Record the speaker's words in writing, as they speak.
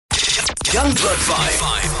Young Blood 5.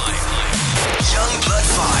 Young Blood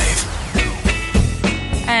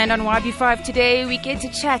 5. And on YB5 today, we get to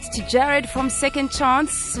chat to Jared from Second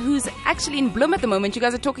Chance, who's actually in Bloom at the moment. You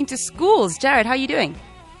guys are talking to schools. Jared, how are you doing?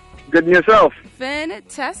 Good and yourself?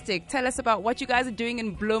 Fantastic. Tell us about what you guys are doing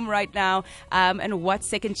in Bloom right now, and what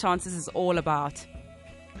Second Chances is all about.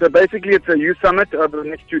 So basically it's a youth summit over the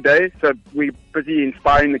next 2 days. So we're busy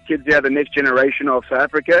inspiring the kids here, the next generation of South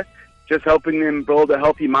Africa, just helping them build a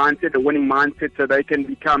healthy mindset, a winning mindset, so they can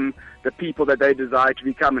become the people that they desire to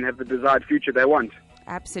become and have the desired future they want.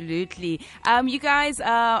 Absolutely. You guys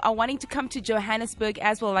are wanting to come to Johannesburg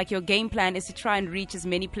as well. Like, your game plan is to try and reach as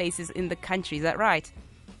many places in the country. Is that right?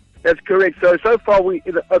 That's correct. So far,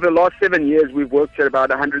 over the last 7 years, we've worked at about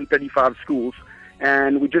 135 schools.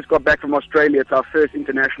 And we just got back from Australia. It's our first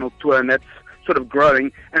international tour, and that's sort of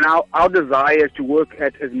growing. And our desire is to work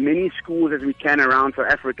at as many schools as we can around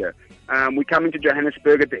South Africa. We're coming to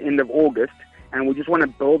Johannesburg at the end of August, and we just want to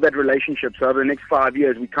build that relationship. So over the next 5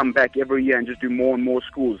 years, we come back every year and just do more and more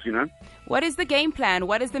schools, you know? What is the game plan?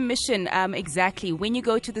 What is the mission exactly? When you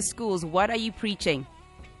go to the schools, what are you preaching?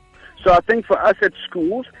 So I think for us at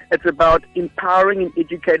schools, it's about empowering and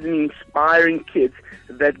educating and inspiring kids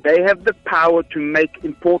that they have the power to make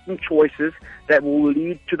important choices that will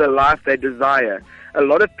lead to the life they desire. A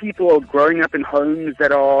lot of people are growing up in homes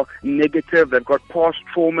that are negative. They've got past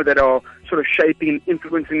trauma that are sort of shaping and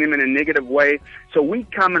influencing them in a negative way. So we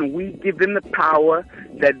come and we give them the power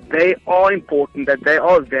that they are important, that they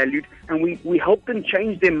are valued, and we help them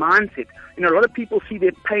change their mindset. You know, a lot of people see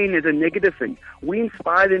their pain as a negative thing. We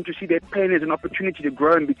inspire them to see their pain as an opportunity to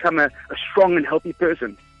grow and become a strong and healthy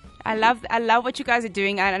person. I love what you guys are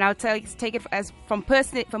doing, and I'll take it as from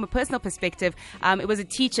a personal perspective. It was a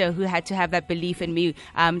teacher who had to have that belief in me.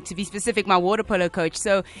 To be specific, my water polo coach.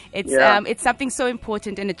 So it's something so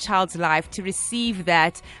important in a child's life to receive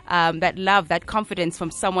that love, that confidence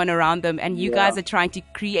from someone around them. And you guys are trying to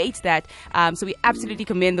create that. So we absolutely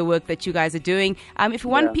commend the work that you guys are doing.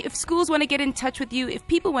 If schools want to get in touch with you, if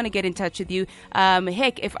people want to get in touch with you,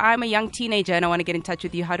 if I'm a young teenager and I want to get in touch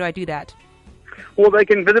with you, how do I do that? Well, they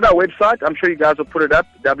can visit our website. I'm sure you guys will put it up,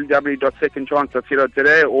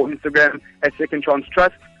 www.secondchance.co.za, or Instagram at Second Chance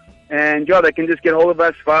Trust. And they can just get hold of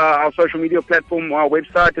us via our social media platform or our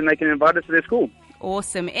website, and they can invite us to their school.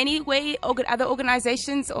 Awesome. Any way other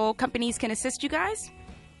organizations or companies can assist you guys?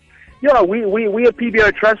 Yeah, we are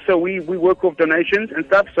PBO Trust, so we work with donations and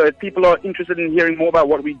stuff. So if people are interested in hearing more about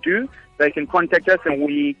what we do, they can contact us, and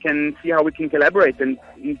we can see how we can collaborate and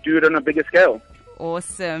do it on a bigger scale.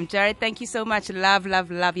 Awesome. Jared, thank you so much. Love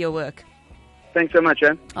your work. Thanks so much,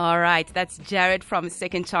 All right. That's Jared from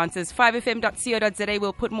Second Chances. 5fm.co.za.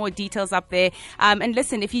 We'll put more details up there. And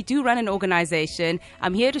listen, if you do run an organization,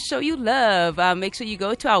 I'm here to show you love. Make sure you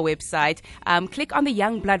go to our website, click on the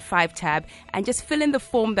Young Blood 5 tab, and just fill in the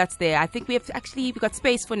form that's there. I think we've got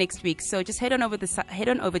space for next week. So just head on over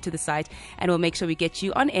to the site, and we'll make sure we get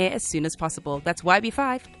you on air as soon as possible. That's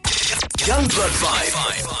YB5. Young Blood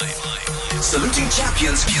 5. Saluting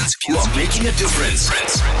champions who are making a difference.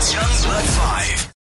 Young Blood 5.